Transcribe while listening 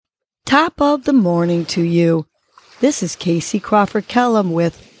Top of the morning to you. This is Casey Crawford Kellum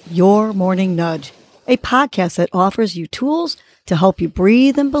with Your Morning Nudge, a podcast that offers you tools to help you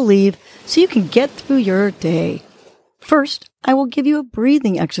breathe and believe so you can get through your day. First, I will give you a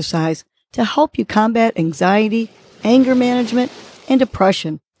breathing exercise to help you combat anxiety, anger management, and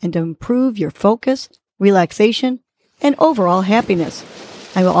depression, and to improve your focus, relaxation, and overall happiness.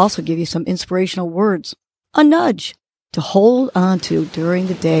 I will also give you some inspirational words, a nudge, to hold on to during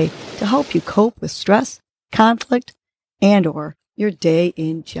the day to help you cope with stress, conflict, and or your day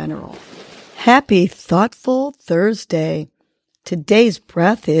in general. Happy Thoughtful Thursday. Today's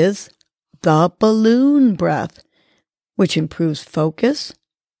breath is the balloon breath, which improves focus,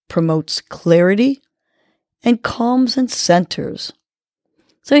 promotes clarity, and calms and centers.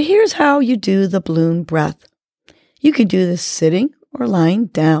 So here's how you do the balloon breath. You can do this sitting or lying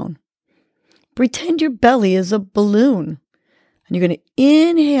down. Pretend your belly is a balloon, and you're going to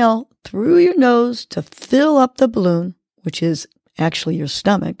inhale through your nose to fill up the balloon, which is actually your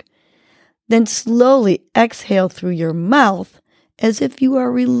stomach. Then slowly exhale through your mouth as if you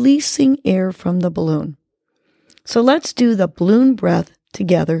are releasing air from the balloon. So let's do the balloon breath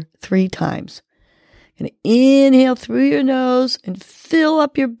together 3 times. And inhale through your nose and fill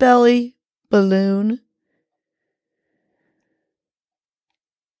up your belly balloon.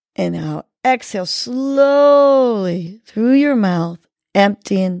 And now exhale slowly through your mouth,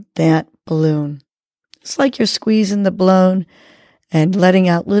 emptying that balloon. It's like you're squeezing the balloon and letting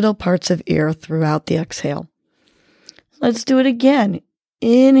out little parts of air throughout the exhale. Let's do it again.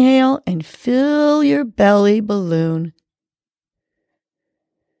 Inhale and fill your belly balloon.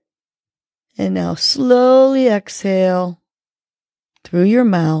 And now slowly exhale through your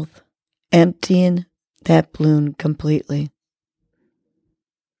mouth, emptying that balloon completely.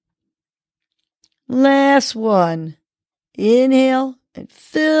 Last one. Inhale and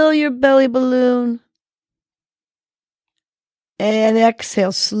fill your belly balloon. And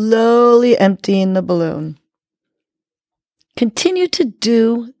exhale, slowly emptying the balloon. Continue to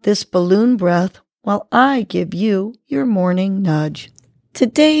do this balloon breath while I give you your morning nudge.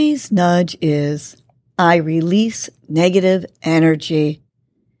 Today's nudge is, I release negative energy.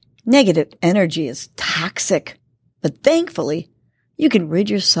 Negative energy is toxic, but thankfully, you can rid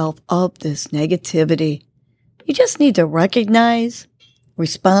yourself of this negativity. You just need to recognize,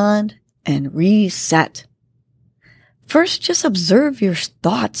 respond, and reset. First, just observe your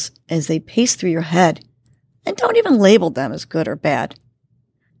thoughts as they pace through your head, and don't even label them as good or bad.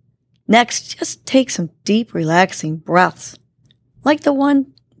 Next, just take some deep, relaxing breaths, like the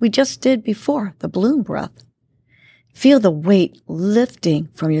one we just did before, the balloon breath. Feel the weight lifting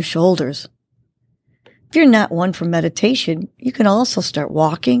from your shoulders. If you're not one for meditation, you can also start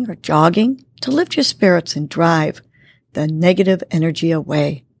walking or jogging to lift your spirits and drive the negative energy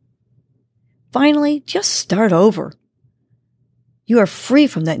away. Finally, just start over. You are free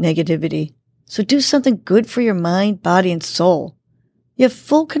from that negativity, so do something good for your mind, body, and soul. You have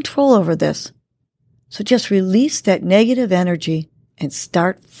full control over this. So just release that negative energy and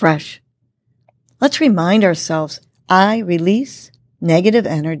start fresh. Let's remind ourselves, I release negative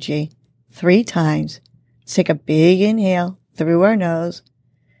energy 3 times. Take a big inhale through our nose.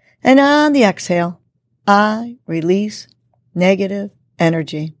 And on the exhale, I release negative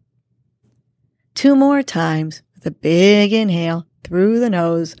energy. 2 more times with a big inhale through the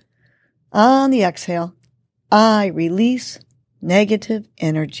nose. On the exhale, I release negative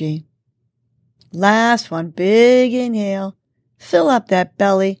energy. Last one, big inhale. Fill up that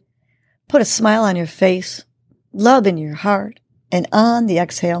belly. Put a smile on your face, love in your heart. And on the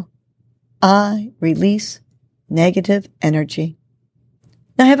exhale, I release negative energy.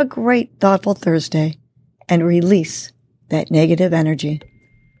 Now have a great, thoughtful Thursday and release that negative energy.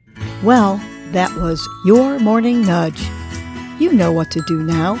 Well, that was your morning nudge. You know what to do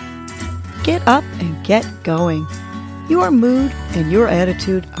now. Get up and get going. Your mood and your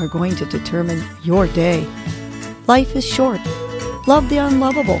attitude are going to determine your day. Life is short. Love the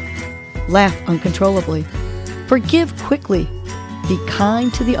unlovable. Laugh uncontrollably. Forgive quickly. Be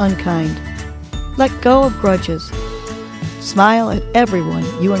kind to the unkind. Let go of grudges. Smile at everyone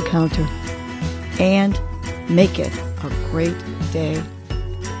you encounter. And make it a great day.